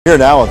Here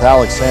now with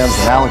Alex Sands.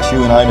 And Alex,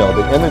 you and I know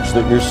the image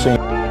that you're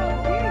seeing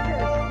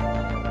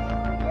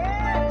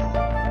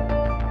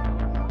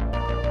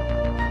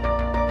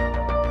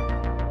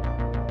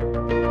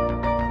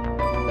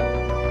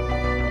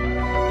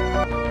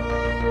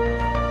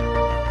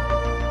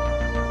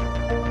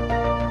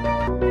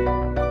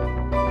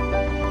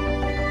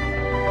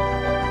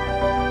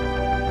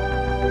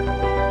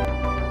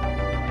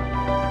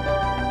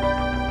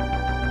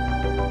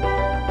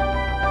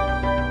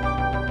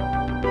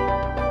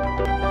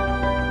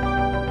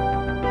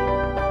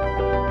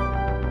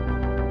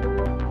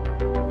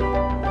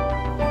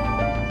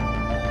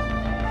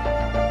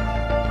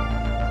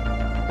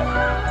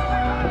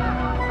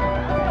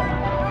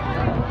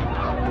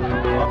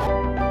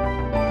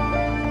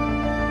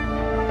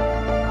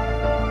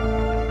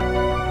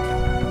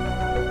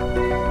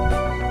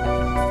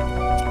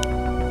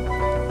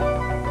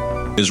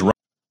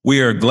We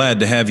are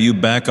glad to have you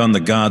back on the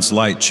God's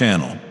Light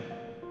channel.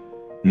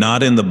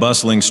 Not in the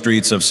bustling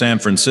streets of San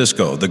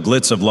Francisco, the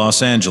glitz of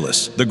Los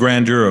Angeles, the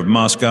grandeur of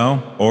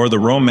Moscow, or the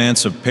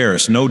romance of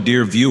Paris. No,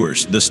 dear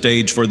viewers, the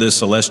stage for this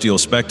celestial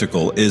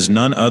spectacle is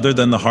none other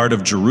than the heart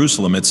of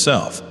Jerusalem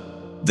itself.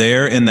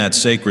 There, in that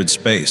sacred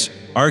space,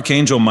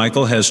 Archangel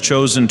Michael has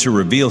chosen to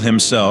reveal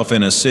himself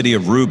in a city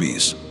of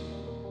rubies,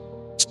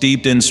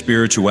 steeped in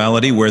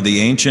spirituality, where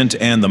the ancient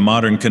and the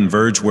modern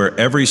converge, where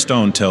every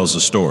stone tells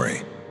a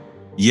story.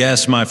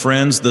 Yes, my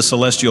friends, the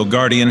celestial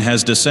guardian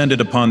has descended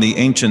upon the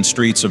ancient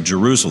streets of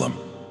Jerusalem.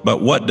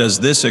 But what does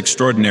this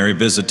extraordinary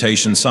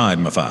visitation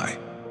signify?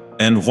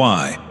 And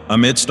why,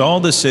 amidst all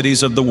the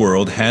cities of the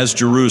world, has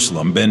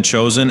Jerusalem been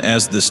chosen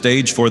as the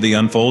stage for the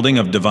unfolding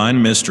of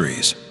divine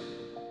mysteries?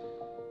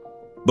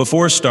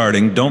 Before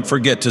starting, don't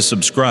forget to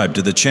subscribe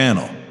to the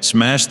channel,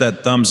 smash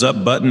that thumbs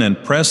up button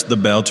and press the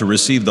bell to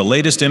receive the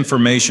latest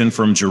information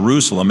from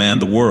Jerusalem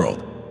and the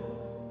world.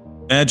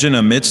 Imagine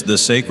amidst the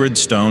sacred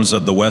stones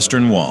of the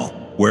Western Wall,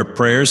 where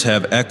prayers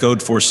have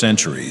echoed for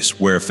centuries,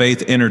 where faith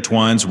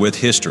intertwines with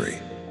history.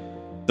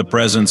 The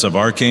presence of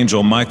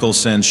Archangel Michael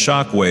sends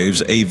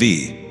shockwaves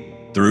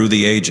through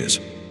the ages.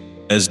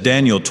 As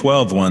Daniel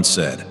 12 once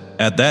said,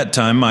 "At that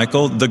time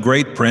Michael, the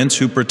great prince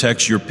who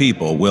protects your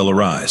people, will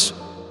arise."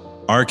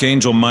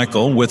 Archangel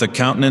Michael, with a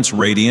countenance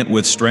radiant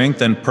with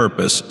strength and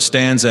purpose,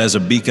 stands as a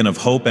beacon of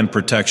hope and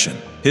protection,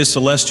 his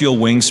celestial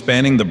wings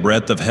spanning the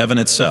breadth of heaven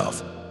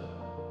itself.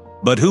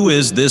 But who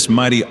is this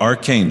mighty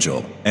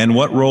archangel, and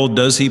what role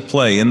does he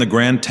play in the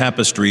grand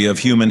tapestry of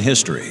human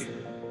history?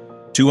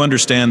 To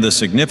understand the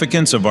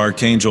significance of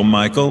Archangel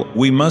Michael,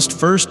 we must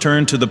first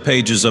turn to the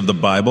pages of the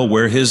Bible,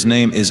 where his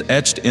name is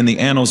etched in the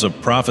annals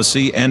of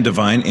prophecy and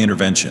divine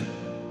intervention.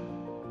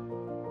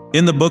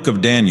 In the book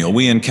of Daniel,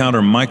 we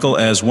encounter Michael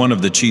as one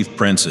of the chief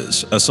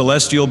princes, a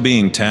celestial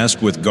being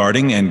tasked with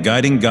guarding and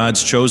guiding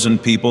God's chosen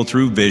people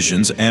through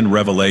visions and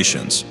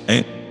revelations.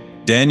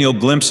 Daniel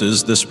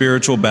glimpses the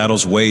spiritual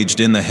battles waged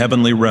in the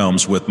heavenly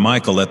realms, with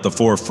Michael at the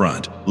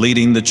forefront,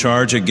 leading the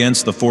charge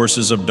against the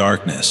forces of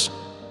darkness.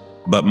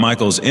 But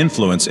Michael's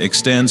influence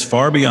extends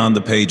far beyond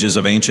the pages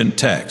of ancient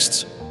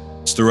texts.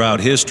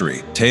 Throughout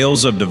history,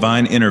 tales of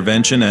divine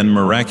intervention and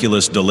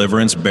miraculous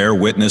deliverance bear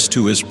witness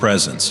to his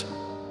presence.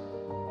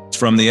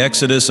 From the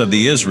exodus of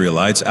the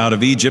Israelites out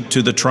of Egypt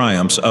to the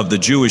triumphs of the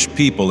Jewish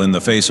people in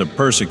the face of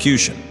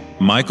persecution,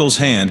 Michael's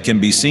hand can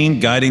be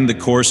seen guiding the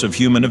course of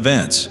human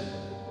events.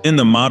 In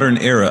the modern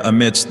era,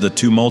 amidst the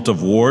tumult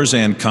of wars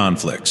and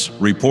conflicts,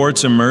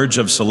 reports emerge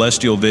of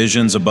celestial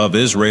visions above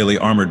Israeli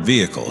armored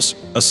vehicles,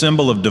 a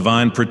symbol of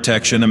divine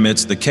protection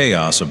amidst the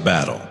chaos of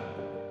battle.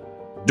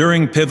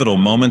 During pivotal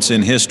moments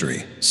in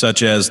history,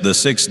 such as the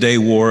Six-Day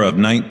War of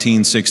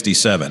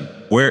 1967,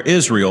 where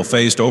Israel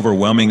faced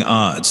overwhelming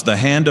odds, the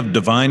hand of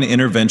divine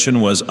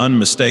intervention was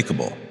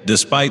unmistakable.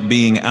 Despite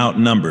being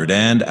outnumbered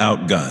and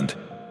outgunned,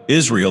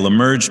 Israel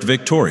emerged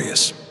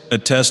victorious, a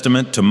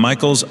testament to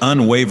Michael's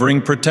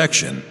unwavering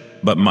protection.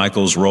 But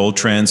Michael's role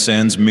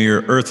transcends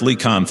mere earthly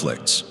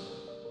conflicts.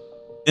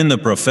 In the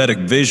prophetic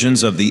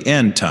visions of the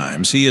end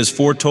times, he is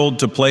foretold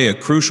to play a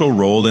crucial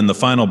role in the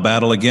final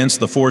battle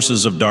against the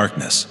forces of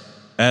darkness.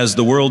 As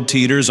the world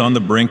teeters on the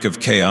brink of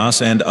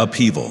chaos and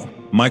upheaval,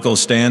 Michael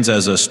stands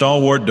as a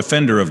stalwart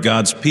defender of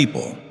God's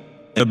people,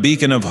 a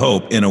beacon of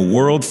hope in a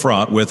world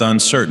fraught with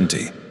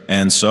uncertainty.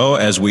 And so,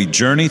 as we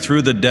journey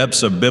through the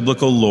depths of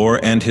biblical lore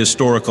and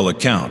historical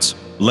accounts,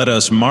 let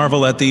us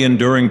marvel at the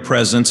enduring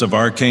presence of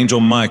Archangel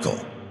Michael.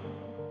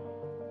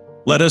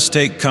 Let us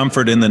take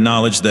comfort in the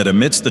knowledge that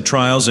amidst the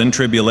trials and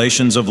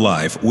tribulations of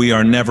life, we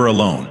are never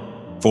alone.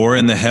 For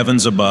in the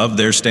heavens above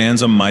there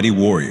stands a mighty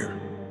warrior,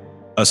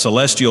 a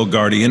celestial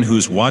guardian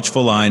whose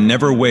watchful eye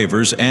never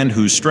wavers and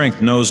whose strength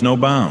knows no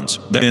bounds.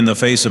 In the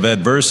face of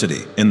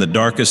adversity, in the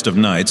darkest of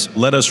nights,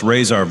 let us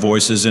raise our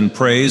voices in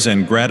praise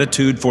and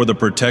gratitude for the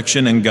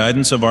protection and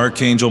guidance of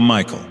Archangel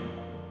Michael.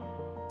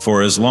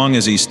 For as long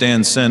as he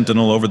stands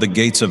sentinel over the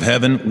gates of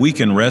heaven, we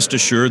can rest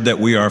assured that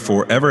we are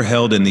forever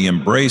held in the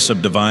embrace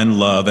of divine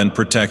love and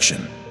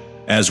protection.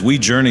 As we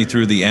journey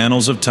through the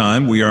annals of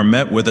time, we are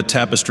met with a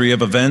tapestry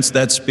of events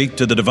that speak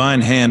to the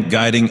divine hand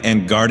guiding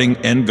and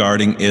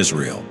guarding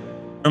Israel.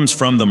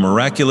 From the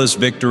miraculous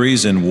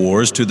victories in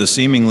wars to the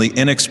seemingly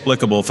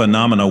inexplicable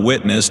phenomena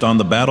witnessed on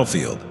the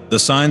battlefield, the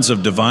signs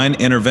of divine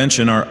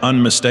intervention are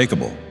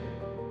unmistakable.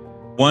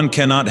 One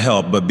cannot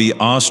help but be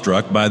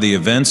awestruck by the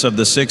events of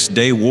the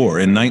Six-Day War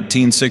in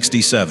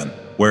 1967,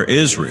 where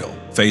Israel,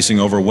 facing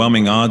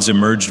overwhelming odds,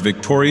 emerged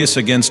victorious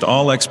against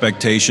all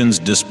expectations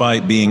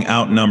despite being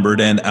outnumbered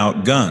and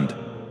outgunned.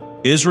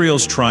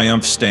 Israel's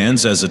triumph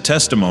stands as a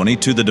testimony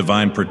to the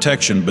divine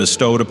protection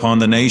bestowed upon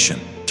the nation,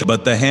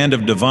 but the hand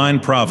of divine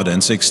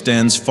providence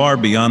extends far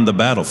beyond the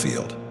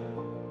battlefield.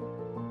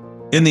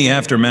 In the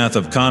aftermath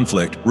of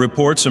conflict,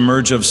 reports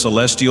emerge of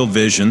celestial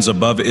visions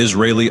above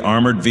Israeli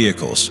armored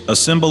vehicles, a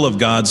symbol of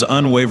God's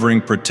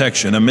unwavering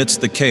protection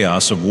amidst the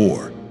chaos of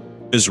war.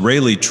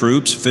 Israeli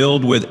troops,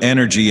 filled with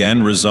energy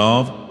and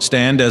resolve,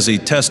 stand as a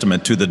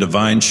testament to the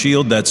divine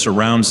shield that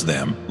surrounds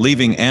them,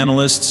 leaving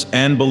analysts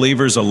and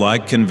believers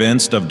alike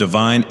convinced of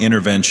divine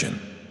intervention.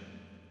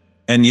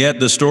 And yet,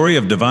 the story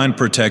of divine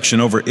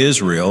protection over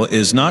Israel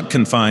is not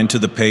confined to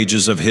the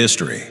pages of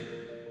history.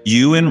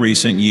 In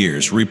recent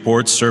years,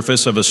 reports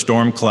surface of a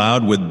storm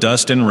cloud with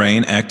dust and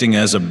rain acting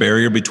as a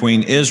barrier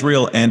between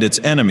Israel and its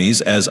enemies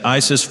as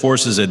ISIS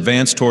forces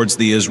advance towards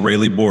the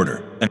Israeli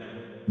border.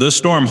 The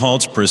storm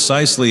halts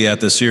precisely at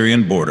the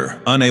Syrian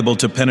border, unable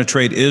to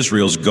penetrate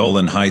Israel's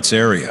Golan Heights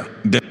area.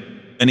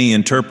 Many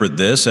interpret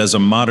this as a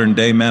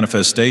modern-day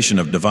manifestation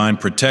of divine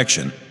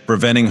protection,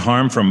 preventing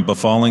harm from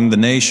befalling the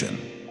nation.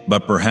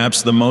 But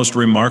perhaps the most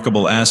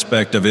remarkable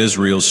aspect of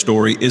Israel's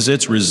story is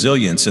its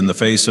resilience in the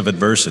face of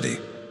adversity.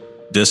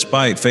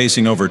 Despite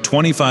facing over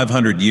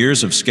 2,500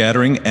 years of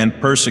scattering and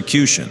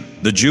persecution,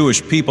 the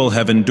Jewish people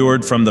have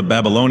endured from the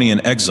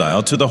Babylonian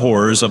exile to the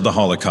horrors of the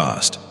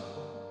Holocaust.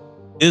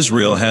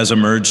 Israel has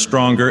emerged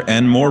stronger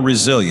and more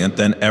resilient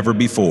than ever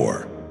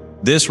before.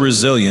 This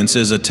resilience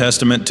is a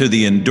testament to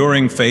the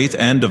enduring faith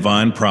and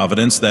divine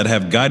providence that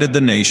have guided the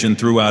nation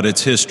throughout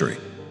its history.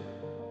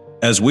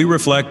 As we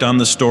reflect on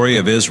the story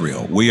of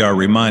Israel, we are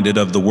reminded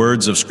of the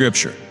words of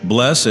Scripture.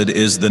 Blessed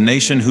is the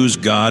nation whose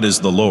God is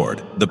the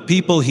Lord, the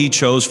people He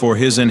chose for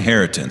His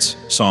inheritance.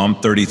 Psalm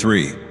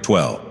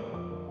 33:12.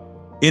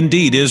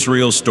 Indeed,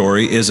 Israel's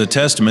story is a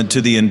testament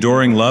to the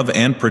enduring love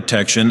and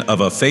protection of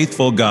a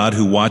faithful God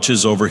who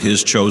watches over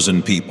His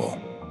chosen people.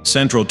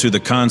 Central to the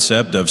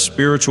concept of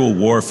spiritual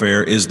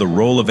warfare is the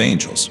role of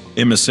angels,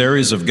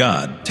 emissaries of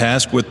God,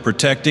 tasked with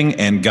protecting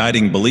and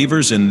guiding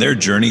believers in their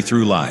journey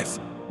through life.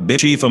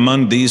 Chief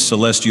among these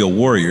celestial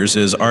warriors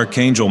is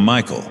Archangel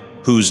Michael,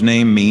 whose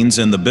name means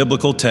in the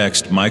biblical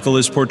text Michael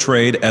is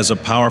portrayed as a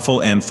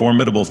powerful and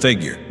formidable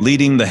figure,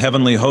 leading the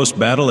heavenly host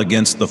battle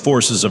against the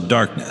forces of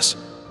darkness.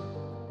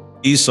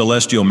 These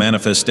celestial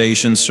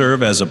manifestations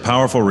serve as a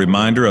powerful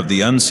reminder of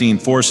the unseen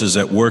forces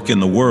at work in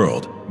the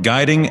world,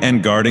 guiding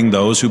and guarding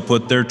those who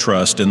put their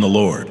trust in the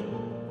Lord.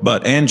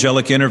 But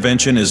angelic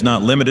intervention is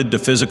not limited to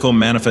physical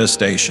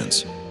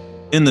manifestations.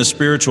 In the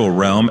spiritual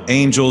realm,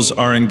 angels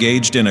are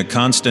engaged in a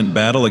constant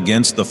battle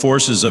against the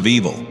forces of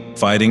evil,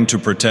 fighting to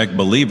protect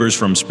believers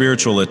from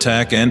spiritual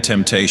attack and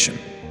temptation.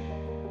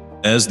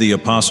 As the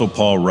Apostle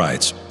Paul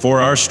writes,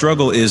 "For our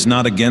struggle is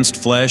not against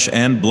flesh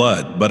and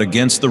blood, but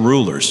against the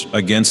rulers,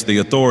 against the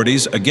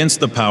authorities, against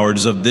the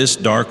powers of this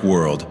dark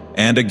world,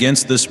 and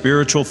against the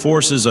spiritual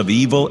forces of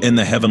evil in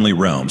the heavenly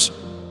realms."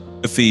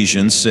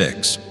 Ephesians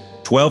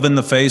 6:12. In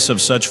the face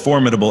of such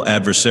formidable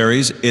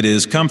adversaries, it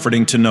is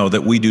comforting to know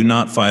that we do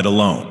not fight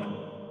alone.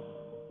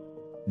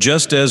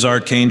 Just as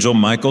Archangel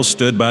Michael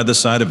stood by the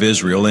side of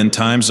Israel in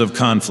times of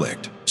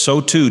conflict, so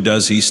too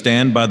does he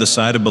stand by the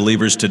side of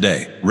believers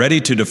today, ready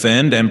to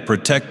defend and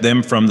protect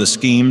them from the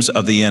schemes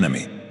of the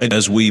enemy.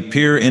 As we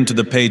peer into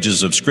the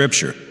pages of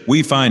Scripture,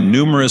 we find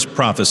numerous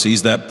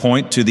prophecies that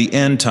point to the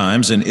end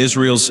times and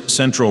Israel's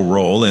central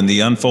role in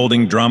the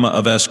unfolding drama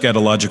of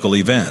eschatological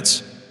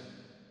events.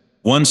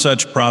 One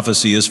such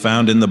prophecy is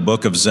found in the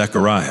book of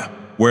Zechariah,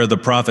 where the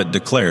prophet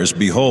declares,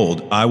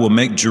 "Behold, I will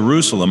make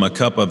Jerusalem a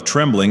cup of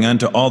trembling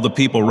unto all the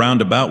people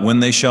round about when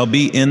they shall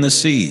be in the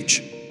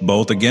siege,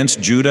 both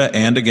against Judah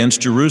and against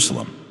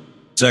Jerusalem."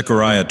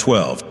 Zechariah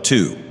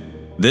 12:2.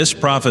 This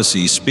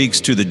prophecy speaks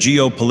to the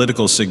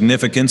geopolitical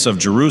significance of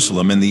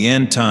Jerusalem in the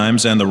end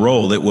times and the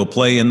role it will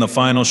play in the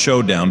final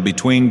showdown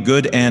between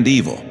good and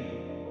evil.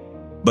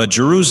 But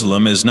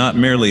Jerusalem is not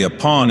merely a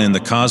pawn in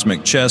the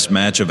cosmic chess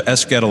match of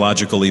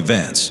eschatological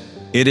events.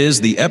 It is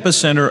the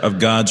epicenter of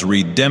God's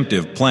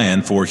redemptive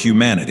plan for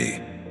humanity.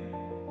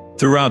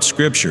 Throughout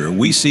Scripture,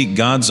 we see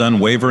God's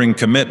unwavering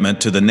commitment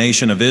to the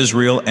nation of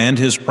Israel and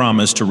His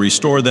promise to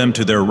restore them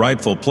to their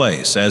rightful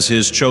place as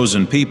His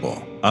chosen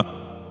people.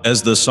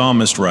 As the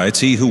psalmist writes,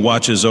 "He who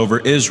watches over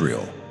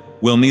Israel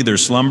will neither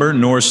slumber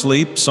nor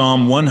sleep."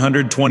 Psalm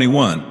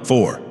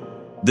 121:4.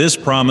 This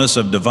promise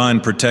of divine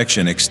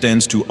protection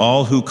extends to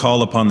all who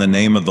call upon the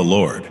name of the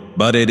Lord,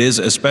 but it is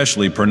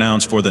especially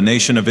pronounced for the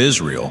nation of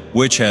Israel,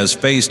 which has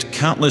faced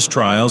countless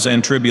trials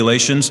and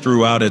tribulations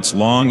throughout its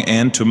long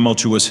and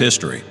tumultuous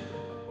history.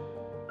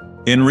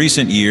 In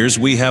recent years,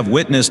 we have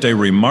witnessed a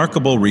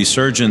remarkable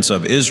resurgence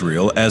of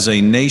Israel as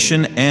a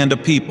nation and a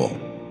people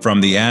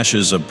from the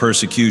ashes of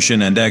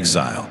persecution and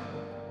exile.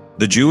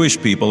 The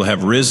Jewish people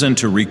have risen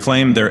to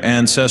reclaim their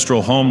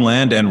ancestral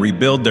homeland and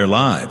rebuild their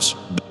lives.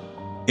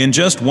 In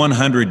just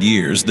 100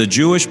 years, the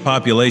Jewish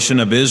population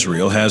of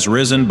Israel has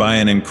risen by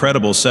an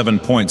incredible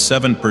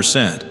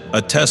 7.7%,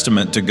 a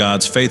testament to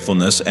God's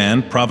faithfulness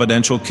and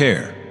providential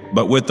care.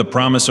 But with the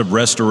promise of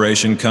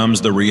restoration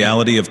comes the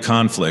reality of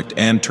conflict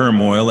and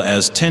turmoil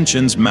as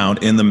tensions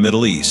mount in the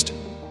Middle East,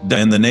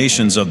 and the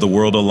nations of the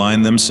world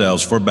align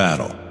themselves for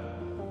battle.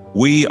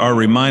 We are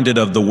reminded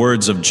of the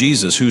words of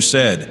Jesus, who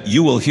said,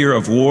 "You will hear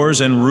of wars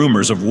and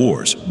rumors of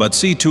wars, but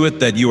see to it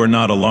that you are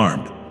not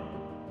alarmed."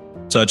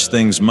 Such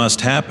things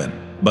must happen,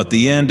 but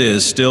the end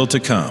is still to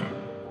come.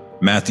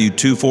 Matthew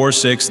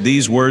 2:4-6.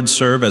 These words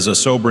serve as a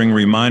sobering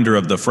reminder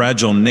of the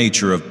fragile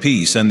nature of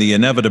peace and the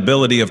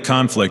inevitability of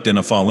conflict in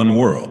a fallen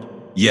world.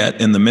 Yet,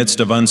 in the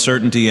midst of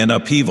uncertainty and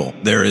upheaval,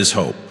 there is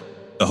hope.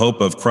 The hope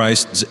of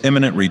Christ's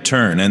imminent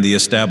return and the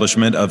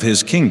establishment of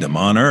His kingdom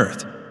on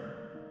earth.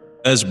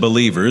 As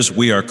believers,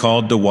 we are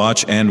called to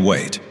watch and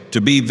wait, to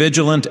be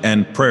vigilant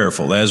and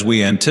prayerful as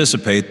we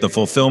anticipate the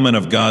fulfillment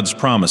of God's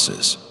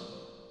promises.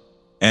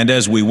 And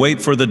as we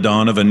wait for the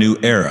dawn of a new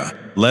era,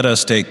 let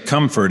us take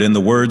comfort in the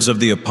words of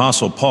the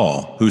Apostle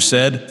Paul, who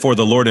said, "For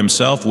the Lord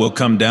Himself will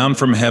come down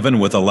from heaven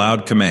with a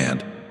loud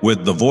command,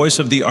 with the voice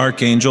of the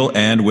archangel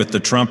and with the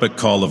trumpet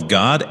call of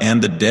God,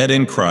 and the dead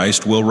in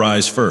Christ will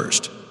rise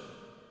first.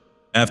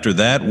 After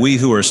that, we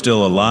who are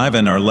still alive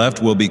and are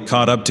left will be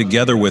caught up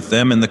together with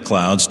them in the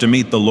clouds to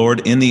meet the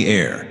Lord in the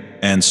air,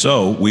 and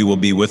so we will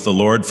be with the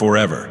Lord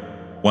forever."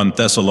 1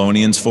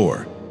 Thessalonians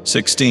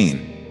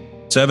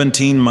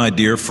 4:16-17. My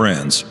dear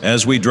friends,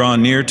 as we draw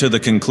near to the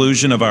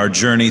conclusion of our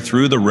journey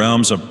through the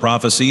realms of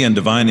prophecy and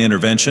divine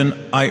intervention,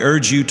 I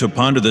urge you to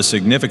ponder the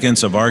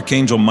significance of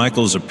Archangel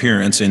Michael's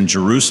appearance in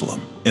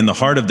Jerusalem, in the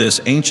heart of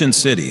this ancient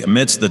city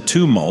amidst the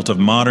tumult of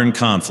modern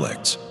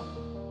conflicts.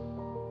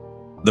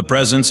 The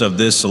presence of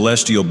this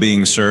celestial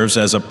being serves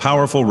as a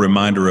powerful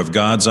reminder of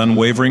God's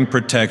unwavering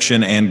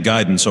protection and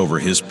guidance over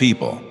His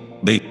people.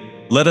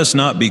 Let us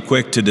not be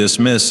quick to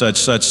dismiss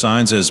such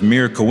signs as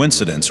mere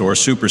coincidence or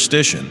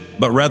superstition,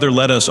 but rather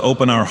let us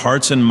open our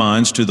hearts and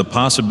minds to the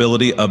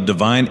possibility of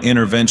divine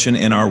intervention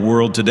in our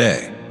world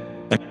today.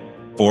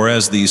 For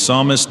as the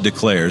psalmist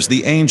declares,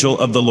 the angel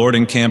of the Lord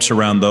encamps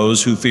around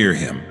those who fear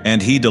Him,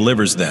 and He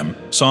delivers them.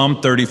 Psalm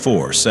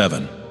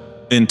 34:7.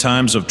 In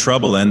times of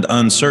trouble and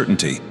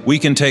uncertainty, we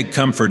can take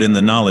comfort in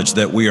the knowledge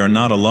that we are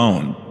not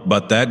alone,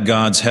 but that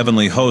God's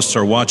heavenly hosts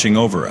are watching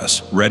over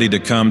us, ready to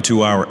come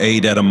to our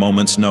aid at a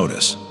moment's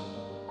notice.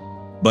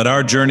 But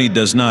our journey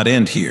does not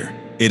end here.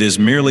 It is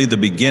merely the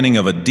beginning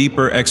of a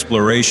deeper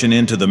exploration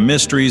into the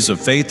mysteries of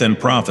faith and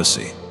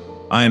prophecy.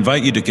 I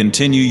invite you to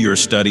continue your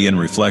study and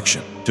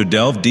reflection, to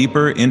delve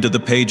deeper into the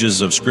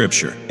pages of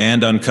Scripture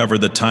and uncover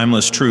the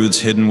timeless truths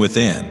hidden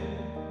within.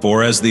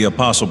 For as the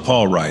Apostle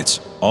Paul writes,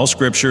 all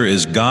Scripture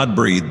is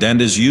God-breathed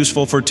and is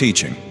useful for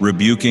teaching,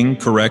 rebuking,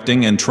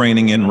 correcting, and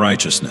training in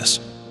righteousness.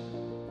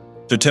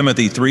 To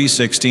Timothy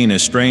 3:16, a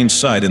strange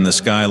sight in the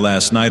sky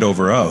last night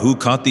over who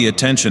caught the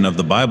attention of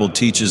the Bible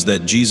teaches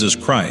that Jesus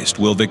Christ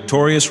will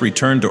victorious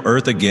return to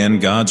earth again.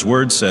 God's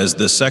Word says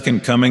the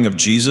second coming of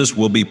Jesus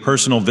will be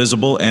personal,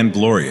 visible, and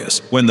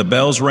glorious, when the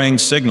bells rang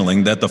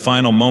signaling that the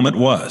final moment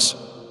was.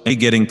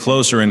 Getting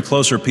closer and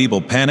closer,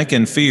 people panic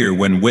and fear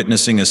when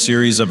witnessing a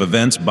series of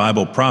events,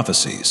 Bible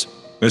prophecies.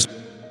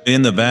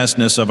 In the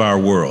vastness of our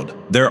world,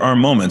 there are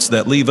moments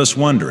that leave us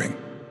wondering.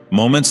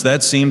 Moments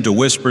that seem to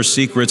whisper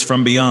secrets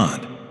from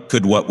beyond.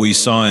 Could what we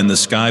saw in the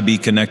sky be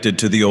connected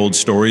to the old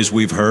stories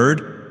we've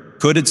heard?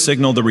 Could it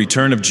signal the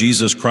return of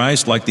Jesus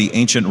Christ like the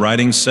ancient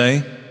writings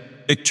say?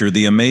 Picture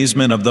the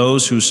amazement of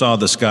those who saw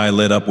the sky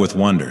lit up with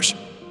wonders.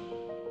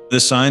 The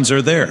signs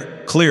are there,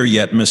 clear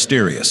yet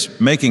mysterious,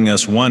 making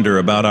us wonder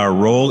about our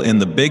role in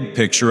the big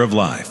picture of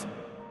life.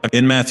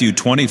 In Matthew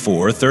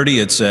 24:30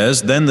 it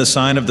says, "Then the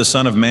sign of the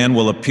Son of Man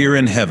will appear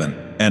in heaven,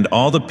 and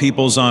all the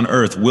peoples on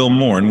earth will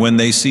mourn when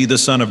they see the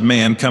Son of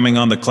Man coming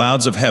on the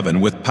clouds of heaven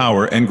with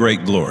power and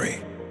great glory."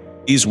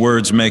 These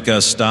words make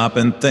us stop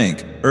and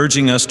think,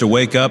 urging us to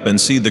wake up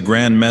and see the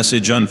grand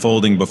message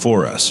unfolding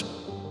before us.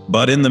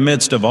 But in the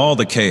midst of all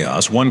the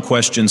chaos, one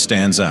question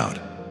stands out.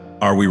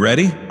 Are we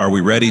ready? Are we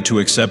ready to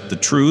accept the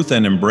truth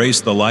and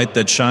embrace the light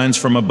that shines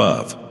from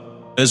above?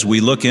 As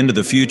we look into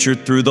the future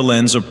through the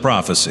lens of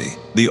prophecy,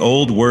 the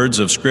old words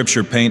of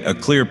Scripture paint a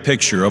clear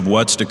picture of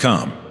what's to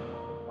come.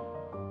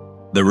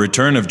 The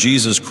return of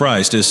Jesus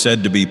Christ is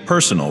said to be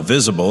personal,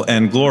 visible,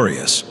 and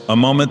glorious, a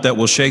moment that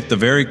will shake the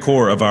very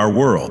core of our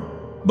world.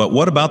 But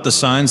what about the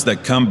signs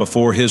that come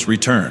before His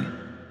return?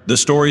 The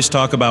stories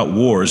talk about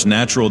wars,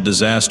 natural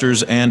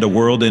disasters, and a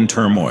world in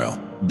turmoil.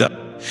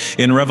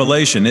 In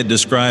Revelation, it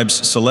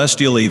describes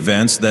celestial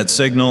events that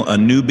signal a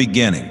new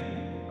beginning.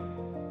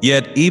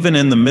 Yet, even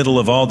in the middle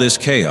of all this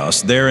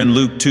chaos, there in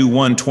Luke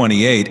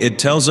 2:1-28, it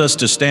tells us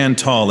to stand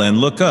tall and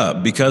look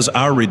up because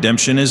our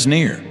redemption is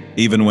near.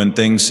 Even when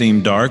things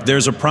seem dark,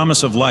 there's a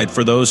promise of light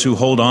for those who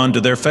hold on to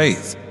their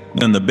faith.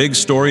 In the big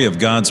story of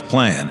God's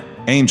plan,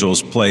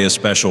 angels play a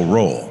special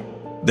role.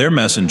 They're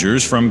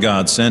messengers from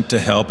God sent to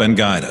help and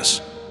guide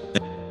us.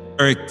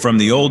 From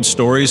the old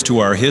stories to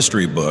our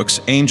history books,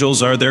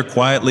 angels are there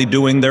quietly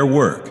doing their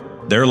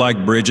work. They're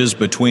like bridges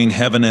between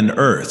heaven and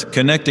earth,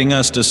 connecting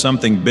us to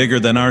something bigger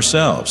than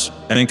ourselves.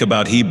 Think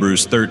about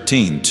Hebrews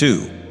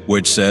 13:2,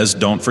 which says,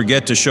 "Don't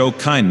forget to show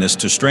kindness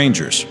to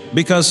strangers,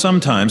 because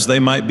sometimes they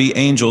might be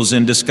angels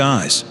in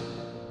disguise."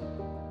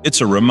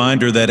 It's a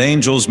reminder that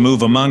angels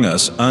move among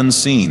us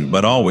unseen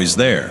but always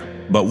there.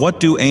 But what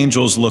do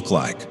angels look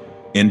like?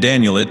 In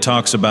Daniel, it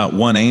talks about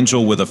one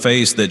angel with a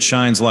face that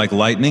shines like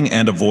lightning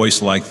and a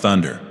voice like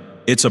thunder.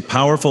 It's a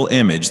powerful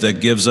image that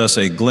gives us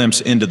a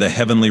glimpse into the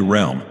heavenly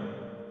realm.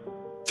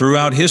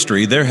 Throughout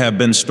history, there have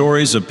been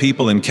stories of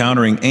people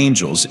encountering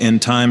angels in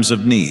times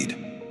of need.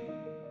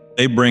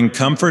 They bring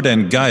comfort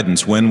and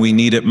guidance when we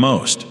need it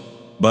most.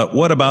 But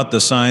what about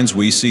the signs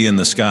we see in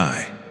the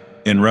sky?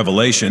 In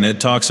Revelation, it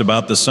talks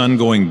about the sun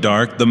going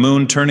dark, the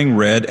moon turning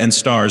red, and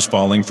stars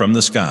falling from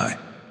the sky.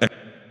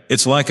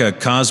 It's like a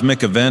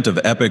cosmic event of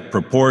epic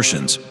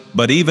proportions,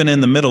 but even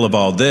in the middle of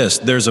all this,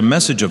 there's a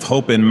message of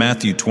hope in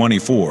Matthew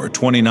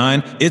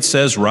 24:29. It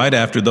says right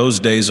after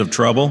those days of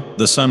trouble,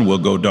 the sun will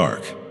go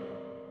dark.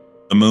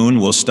 The moon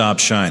will stop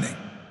shining.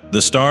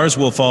 The stars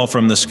will fall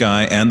from the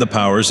sky, and the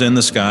powers in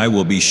the sky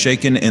will be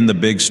shaken in the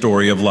big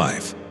story of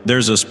life.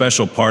 There's a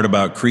special part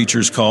about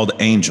creatures called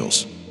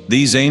angels.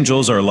 These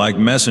angels are like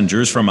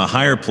messengers from a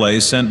higher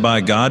place sent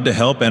by God to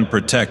help and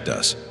protect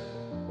us.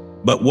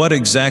 But what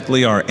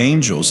exactly are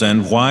angels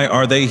and why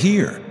are they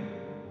here?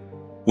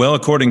 Well,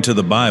 according to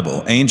the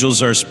Bible,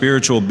 angels are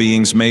spiritual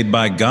beings made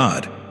by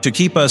God to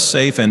keep us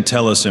safe and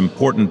tell us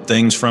important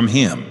things from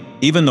Him.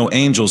 Even though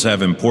angels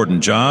have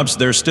important jobs,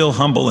 they're still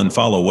humble and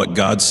follow what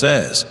God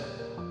says.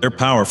 They're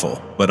powerful,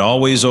 but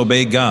always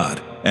obey God,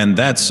 and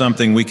that's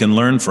something we can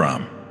learn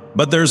from.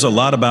 But there's a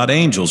lot about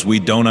angels we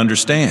don't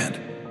understand.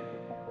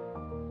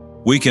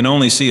 We can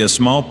only see a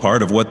small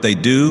part of what they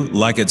do,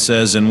 like it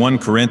says in 1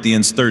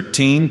 Corinthians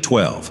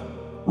 13:12.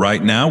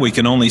 Right now we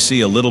can only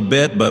see a little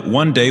bit, but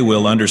one day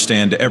we'll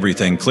understand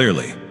everything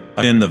clearly.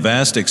 In the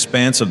vast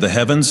expanse of the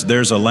heavens,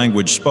 there's a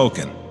language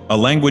spoken, a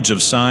language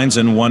of signs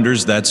and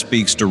wonders that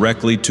speaks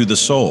directly to the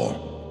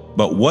soul.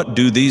 But what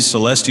do these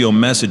celestial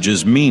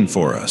messages mean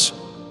for us?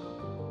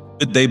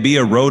 Could they be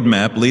a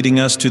roadmap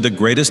leading us to the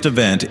greatest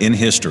event in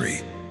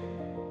history?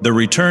 The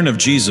return of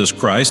Jesus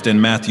Christ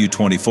in Matthew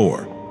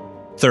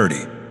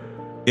 24:30.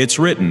 It's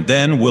written,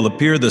 "Then will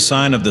appear the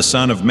sign of the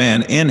Son of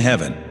Man in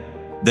heaven.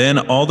 Then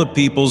all the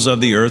peoples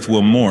of the earth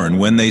will mourn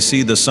when they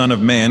see the Son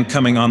of Man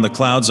coming on the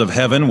clouds of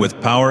heaven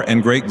with power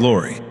and great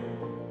glory."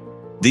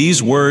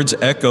 These words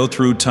echo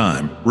through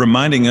time,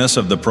 reminding us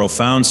of the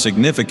profound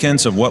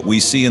significance of what we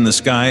see in the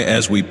sky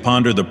as we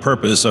ponder the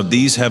purpose of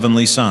these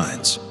heavenly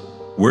signs.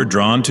 We're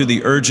drawn to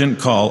the urgent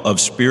call of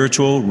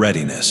spiritual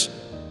readiness.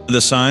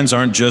 The signs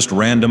aren't just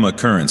random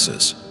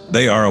occurrences.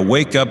 They are a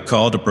wake-up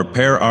call to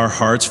prepare our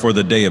hearts for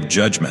the day of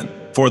judgment,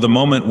 for the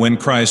moment when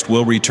Christ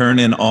will return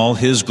in all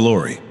His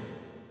glory.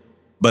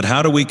 But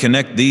how do we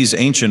connect these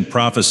ancient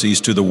prophecies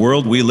to the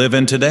world we live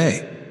in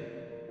today?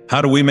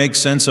 How do we make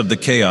sense of the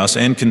chaos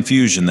and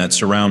confusion that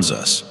surrounds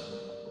us?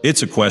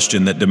 It's a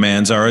question that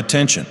demands our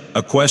attention,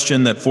 a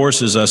question that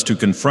forces us to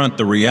confront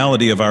the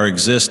reality of our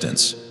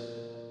existence.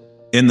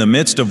 In the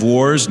midst of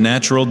wars,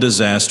 natural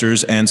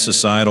disasters, and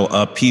societal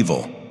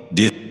upheaval,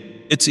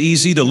 it's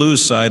easy to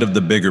lose sight of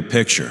the bigger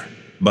picture.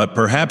 But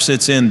perhaps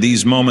it's in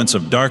these moments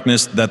of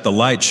darkness that the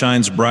light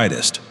shines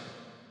brightest.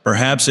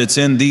 Perhaps it's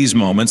in these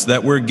moments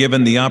that we're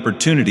given the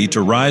opportunity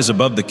to rise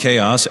above the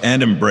chaos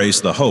and embrace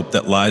the hope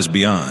that lies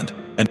beyond.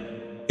 And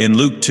in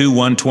Luke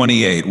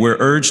 2:128, we're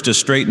urged to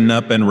straighten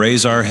up and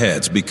raise our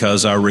heads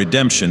because our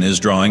redemption is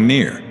drawing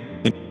near.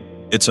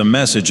 It's a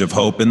message of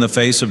hope in the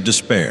face of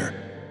despair,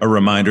 a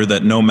reminder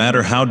that no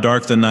matter how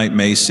dark the night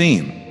may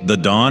seem, the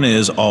dawn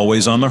is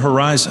always on the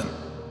horizon.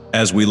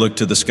 As we look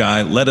to the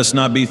sky, let us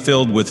not be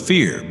filled with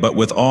fear, but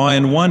with awe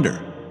and wonder.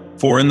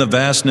 For in the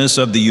vastness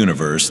of the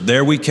universe,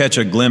 there we catch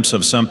a glimpse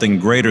of something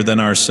greater than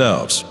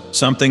ourselves,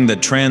 something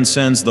that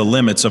transcends the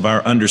limits of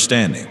our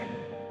understanding.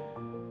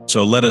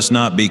 So let us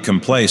not be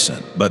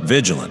complacent, but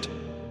vigilant.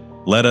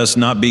 Let us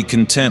not be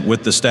content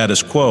with the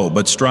status quo,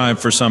 but strive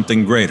for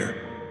something greater.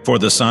 For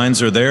the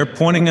signs are there,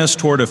 pointing us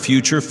toward a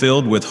future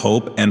filled with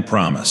hope and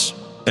promise.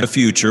 A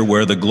future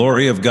where the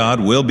glory of God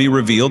will be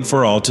revealed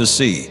for all to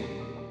see.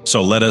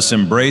 So let us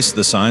embrace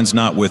the signs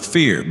not with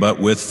fear, but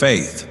with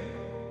faith.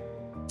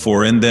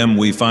 For in them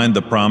we find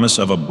the promise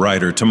of a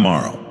brighter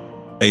tomorrow.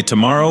 A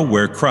tomorrow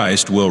where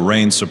Christ will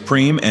reign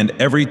supreme and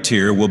every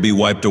tear will be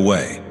wiped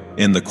away,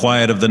 in the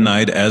quiet of the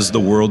night as the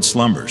world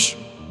slumbers.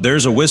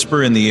 There's a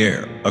whisper in the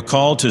air, a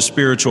call to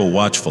spiritual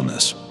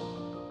watchfulness.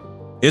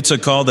 It's a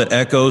call that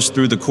echoes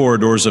through the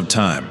corridors of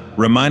time,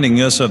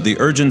 reminding us of the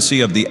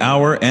urgency of the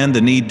hour and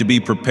the need to be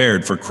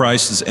prepared for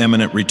Christ's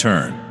imminent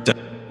return.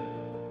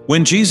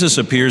 When Jesus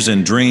appears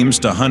in dreams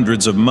to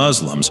hundreds of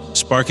Muslims,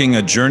 sparking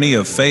a journey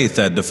of faith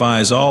that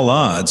defies all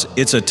odds,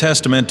 it's a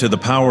testament to the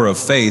power of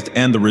faith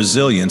and the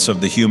resilience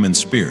of the human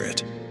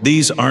spirit.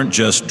 These aren't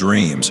just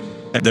dreams.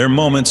 They're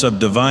moments of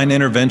divine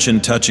intervention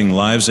touching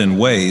lives in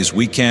ways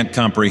we can't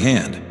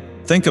comprehend.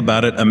 Think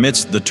about it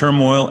amidst the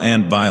turmoil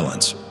and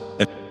violence.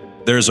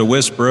 There's a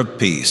whisper of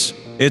peace.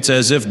 It's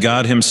as if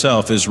God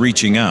Himself is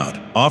reaching out,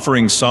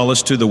 offering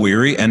solace to the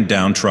weary and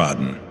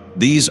downtrodden.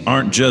 These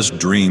aren't just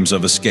dreams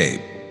of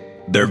escape.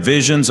 They're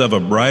visions of a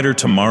brighter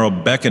tomorrow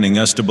beckoning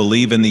us to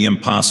believe in the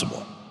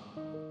impossible.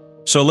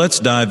 So let's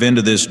dive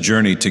into this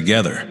journey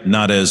together,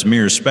 not as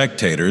mere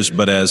spectators,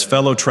 but as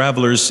fellow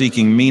travelers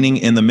seeking meaning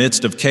in the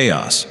midst of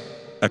chaos.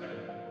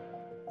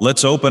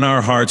 Let's open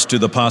our hearts to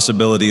the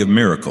possibility of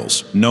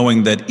miracles,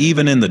 knowing that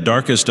even in the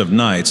darkest of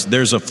nights,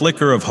 there's a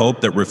flicker of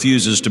hope that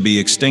refuses to be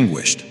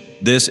extinguished.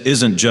 This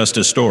isn't just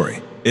a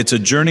story. It's a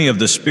journey of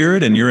the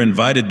Spirit, and you're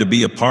invited to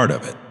be a part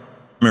of it.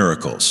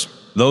 Miracles.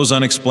 Those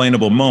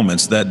unexplainable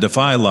moments that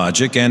defy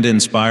logic and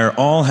inspire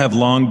all have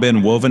long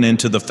been woven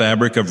into the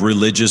fabric of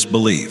religious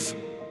belief.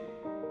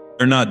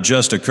 They're not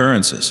just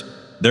occurrences.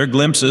 They're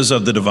glimpses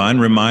of the divine,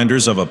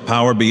 reminders of a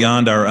power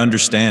beyond our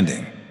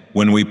understanding.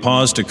 When we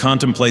pause to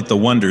contemplate the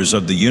wonders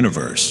of the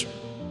universe,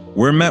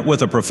 we're met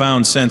with a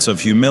profound sense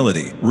of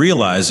humility,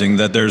 realizing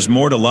that there's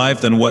more to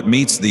life than what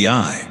meets the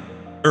eye.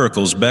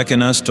 Miracles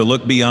beckon us to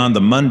look beyond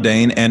the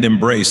mundane and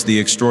embrace the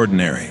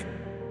extraordinary.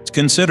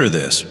 Consider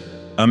this.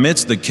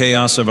 Amidst the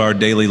chaos of our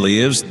daily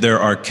lives, there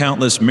are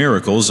countless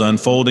miracles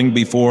unfolding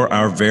before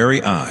our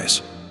very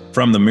eyes.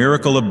 From the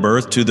miracle of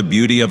birth to the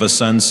beauty of a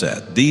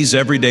sunset, these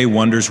everyday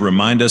wonders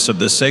remind us of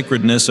the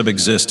sacredness of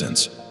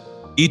existence.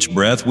 Each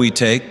breath we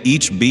take,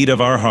 each beat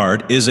of our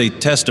heart, is a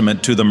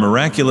testament to the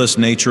miraculous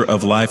nature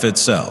of life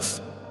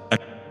itself.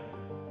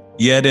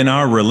 Yet in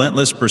our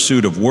relentless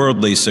pursuit of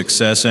worldly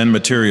success and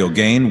material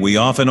gain, we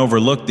often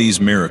overlook these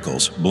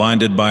miracles,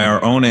 blinded by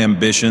our own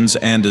ambitions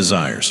and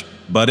desires.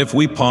 But if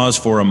we pause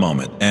for a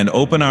moment and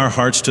open our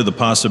hearts to the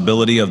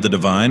possibility of the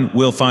divine,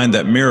 we'll find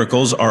that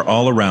miracles are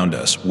all around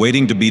us,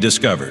 waiting to be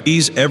discovered.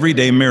 These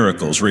everyday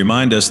miracles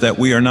remind us that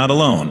we are not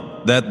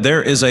alone, that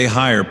there is a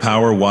higher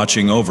power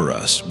watching over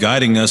us,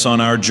 guiding us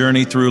on our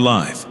journey through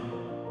life.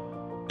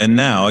 And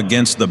now,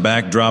 against the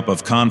backdrop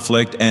of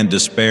conflict and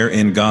despair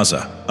in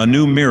Gaza, a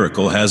new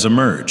miracle has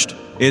emerged.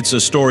 It's a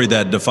story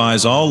that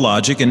defies all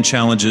logic and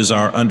challenges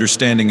our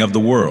understanding of the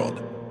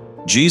world.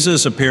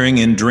 Jesus appearing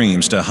in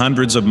dreams to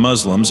hundreds of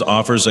Muslims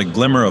offers a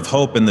glimmer of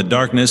hope in the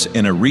darkness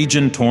in a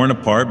region torn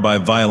apart by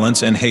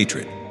violence and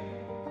hatred.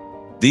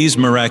 These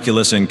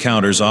miraculous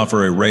encounters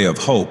offer a ray of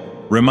hope,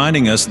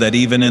 reminding us that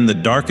even in the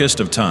darkest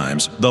of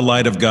times, the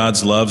light of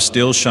God's love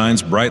still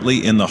shines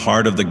brightly in the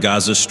heart of the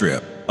Gaza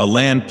Strip, a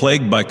land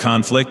plagued by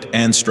conflict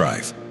and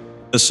strife.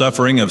 The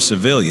suffering of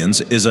civilians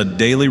is a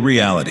daily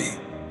reality.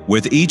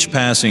 With each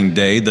passing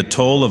day, the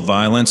toll of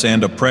violence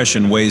and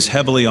oppression weighs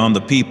heavily on the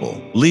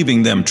people,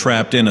 leaving them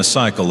trapped in a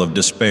cycle of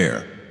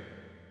despair.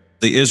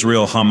 The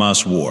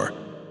Israel-Hamas war,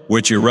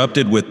 which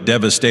erupted with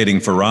devastating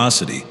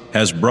ferocity,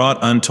 has brought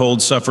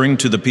untold suffering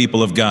to the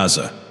people of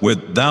Gaza,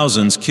 with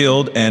thousands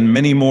killed and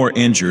many more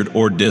injured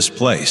or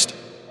displaced.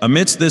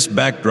 Amidst this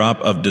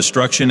backdrop of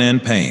destruction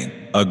and pain,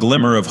 a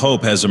glimmer of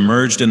hope has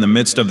emerged in the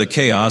midst of the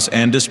chaos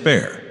and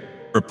despair.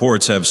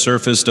 Reports have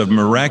surfaced of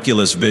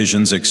miraculous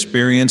visions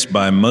experienced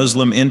by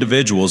Muslim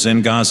individuals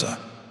in Gaza.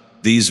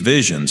 These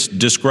visions,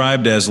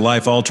 described as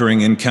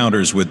life-altering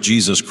encounters with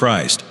Jesus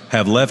Christ,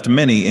 have left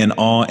many in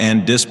awe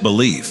and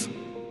disbelief.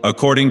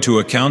 According to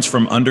accounts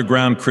from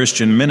underground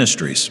Christian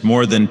ministries,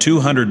 more than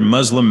 200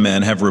 Muslim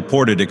men have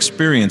reported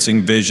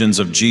experiencing visions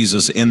of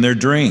Jesus in their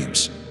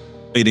dreams,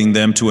 leading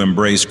them to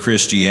embrace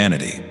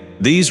Christianity.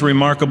 These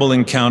remarkable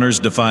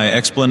encounters defy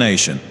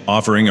explanation,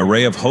 offering a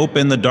ray of hope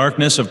in the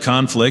darkness of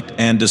conflict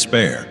and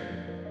despair.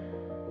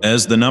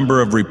 As the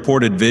number of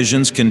reported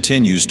visions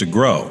continues to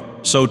grow,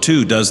 so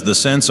too does the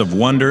sense of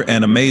wonder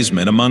and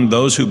amazement among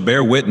those who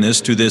bear witness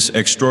to this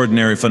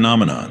extraordinary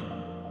phenomenon.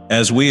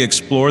 As we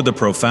explore the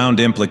profound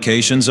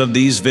implications of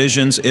these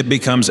visions, it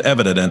becomes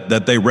evident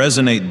that they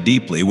resonate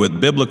deeply with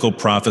biblical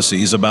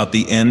prophecies about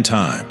the end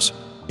times.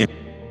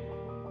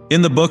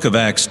 In the book of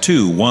Acts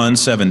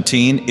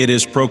 2:1-17, it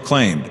is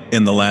proclaimed,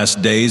 "In the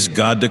last days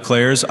God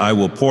declares, I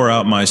will pour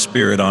out my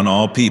Spirit on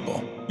all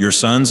people. Your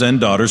sons and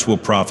daughters will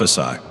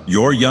prophesy.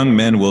 Your young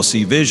men will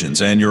see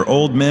visions, and your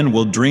old men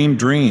will dream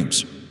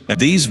dreams."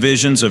 These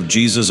visions of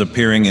Jesus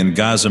appearing in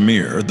Gaza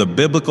mirror the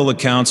biblical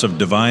accounts of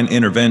divine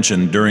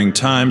intervention during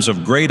times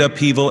of great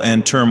upheaval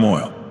and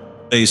turmoil.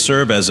 They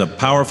serve as a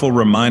powerful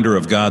reminder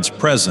of God's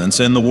presence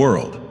in the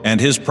world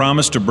and His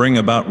promise to bring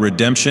about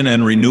redemption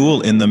and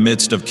renewal in the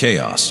midst of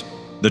chaos.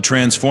 The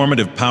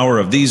transformative power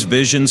of these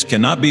visions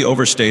cannot be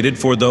overstated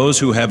for those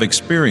who have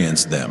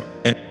experienced them.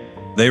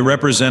 They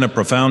represent a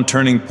profound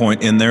turning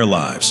point in their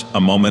lives, a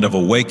moment of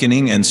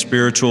awakening and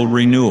spiritual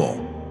renewal.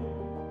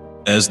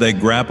 As they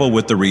grapple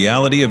with the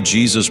reality of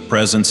Jesus'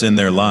 presence in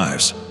their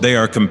lives, they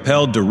are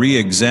compelled to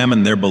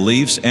re-examine their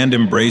beliefs and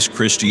embrace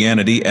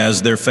Christianity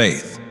as their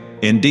faith.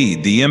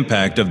 Indeed, the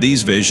impact of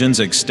these visions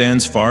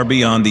extends far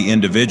beyond the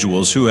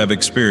individuals who have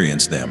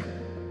experienced them.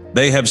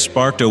 They have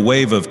sparked a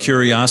wave of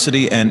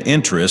curiosity and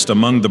interest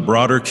among the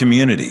broader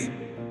community,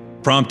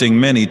 prompting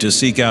many to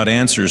seek out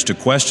answers to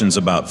questions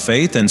about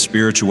faith and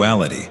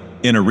spirituality.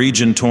 In a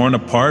region torn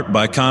apart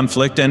by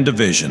conflict and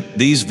division,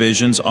 these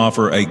visions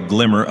offer a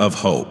glimmer of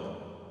hope,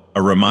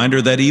 a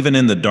reminder that even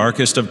in the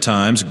darkest of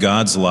times,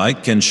 God's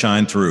light can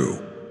shine through.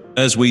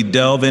 As we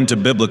delve into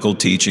biblical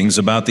teachings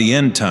about the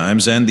end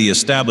times and the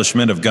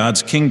establishment of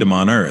God's kingdom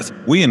on earth,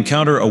 we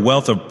encounter a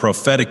wealth of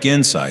prophetic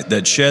insight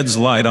that sheds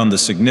light on the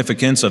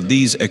significance of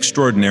these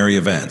extraordinary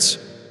events.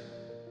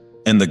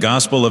 In the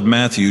Gospel of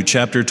Matthew,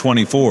 chapter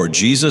 24,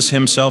 Jesus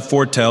himself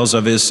foretells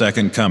of his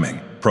second coming,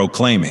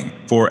 proclaiming,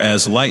 "For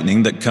as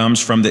lightning that comes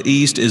from the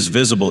east is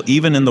visible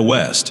even in the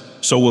west,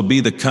 so will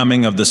be the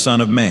coming of the Son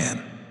of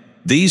Man."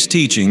 These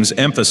teachings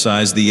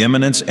emphasize the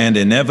imminence and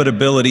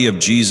inevitability of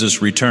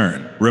Jesus'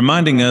 return,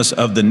 reminding us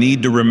of the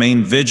need to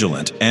remain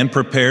vigilant and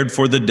prepared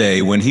for the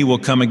day when he will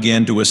come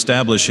again to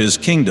establish his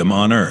kingdom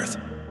on earth.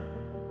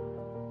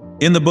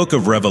 In the book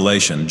of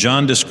Revelation,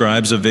 John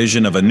describes a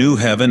vision of a new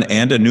heaven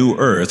and a new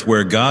earth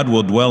where God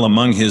will dwell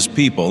among his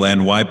people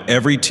and wipe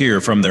every tear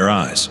from their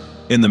eyes.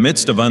 In the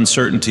midst of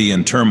uncertainty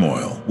and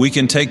turmoil, we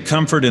can take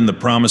comfort in the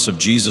promise of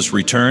Jesus'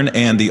 return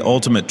and the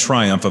ultimate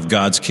triumph of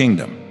God's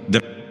kingdom.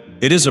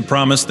 It is a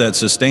promise that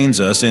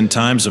sustains us in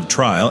times of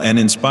trial and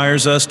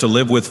inspires us to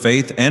live with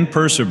faith and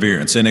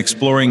perseverance in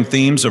exploring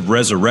themes of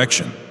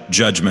resurrection,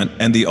 judgment,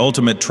 and the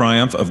ultimate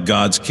triumph of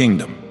God's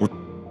kingdom.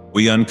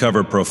 We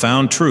uncover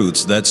profound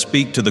truths that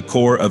speak to the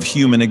core of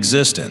human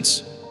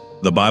existence.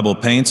 The Bible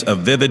paints a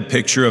vivid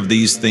picture of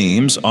these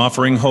themes,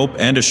 offering hope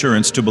and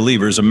assurance to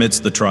believers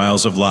amidst the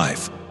trials of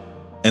life.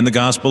 In the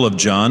Gospel of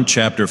John,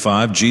 chapter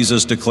 5,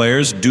 Jesus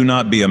declares, "Do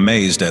not be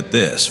amazed at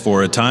this,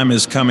 for a time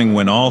is coming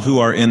when all who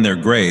are in their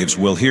graves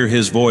will hear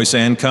his voice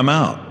and come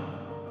out.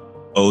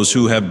 Those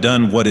who have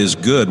done what is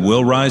good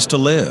will rise to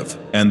live,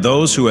 and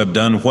those who have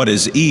done what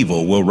is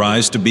evil will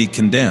rise to be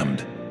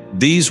condemned."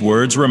 These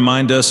words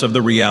remind us of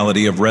the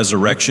reality of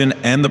resurrection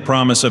and the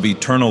promise of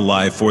eternal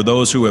life for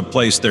those who have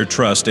placed their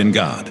trust in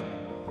God.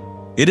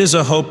 It is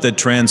a hope that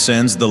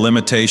transcends the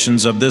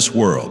limitations of this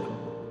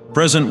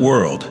present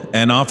world,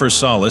 and offers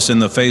solace in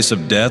the face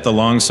of death.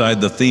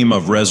 Alongside the theme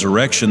of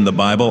resurrection, the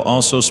Bible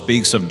also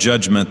speaks of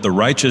judgment, the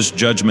righteous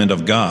judgment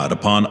of God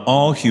upon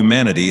all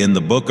humanity. In the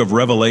book of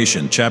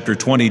Revelation, chapter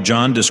 20,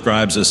 John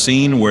describes a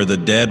scene where the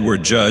dead were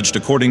judged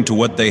according to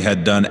what they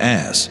had done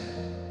as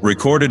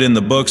recorded in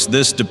the books.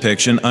 This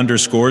depiction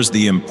underscores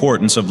the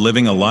importance of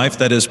living a life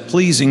that is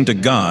pleasing to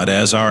God,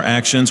 as our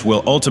actions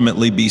will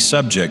ultimately be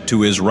subject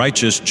to his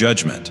righteous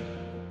judgment.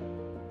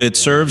 It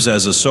serves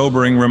as a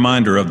sobering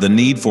reminder of the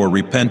need for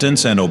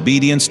repentance and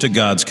obedience to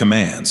God's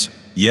commands.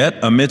 Yet,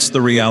 amidst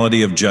the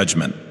reality of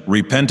judgment,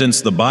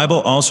 repentance, the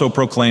Bible also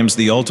proclaims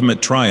the ultimate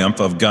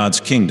triumph of God's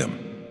kingdom.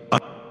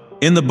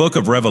 In the book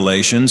of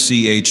Revelation,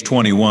 ch.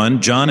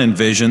 21, John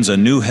envisions a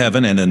new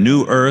heaven and a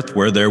new earth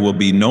where there will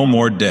be no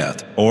more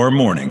death, or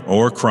mourning,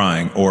 or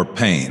crying, or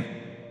pain.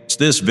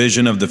 This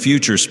vision of the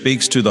future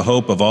speaks to the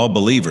hope of all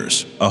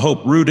believers, a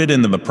hope rooted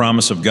in the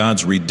promise of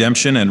God's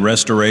redemption and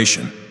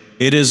restoration.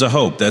 It is a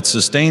hope that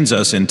sustains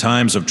us in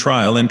times of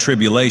trial and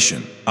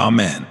tribulation.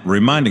 Amen.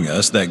 Reminding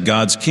us that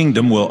God's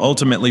kingdom will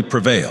ultimately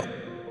prevail.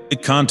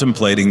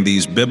 Contemplating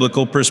these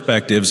biblical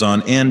perspectives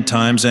on end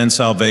times and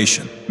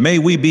salvation, may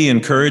we be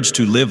encouraged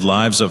to live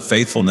lives of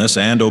faithfulness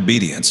and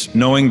obedience,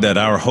 knowing that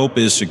our hope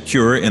is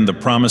secure in the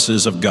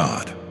promises of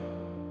God.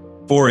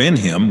 For in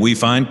him we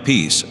find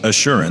peace,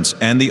 assurance,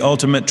 and the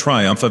ultimate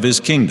triumph of his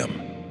kingdom.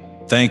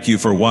 Thank you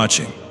for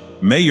watching.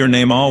 May your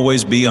name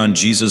always be on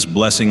Jesus'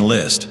 blessing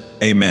list.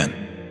 Amen.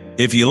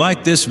 If you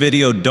like this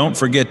video, don't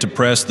forget to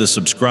press the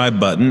subscribe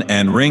button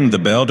and ring the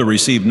bell to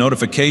receive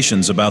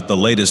notifications about the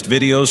latest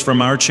videos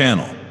from our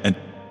channel. And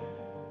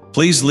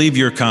please leave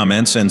your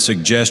comments and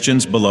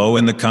suggestions below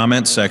in the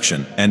comment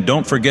section, and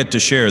don't forget to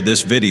share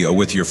this video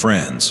with your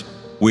friends.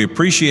 We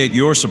appreciate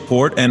your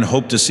support and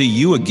hope to see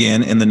you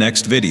again in the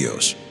next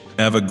videos.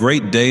 Have a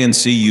great day and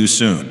see you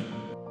soon.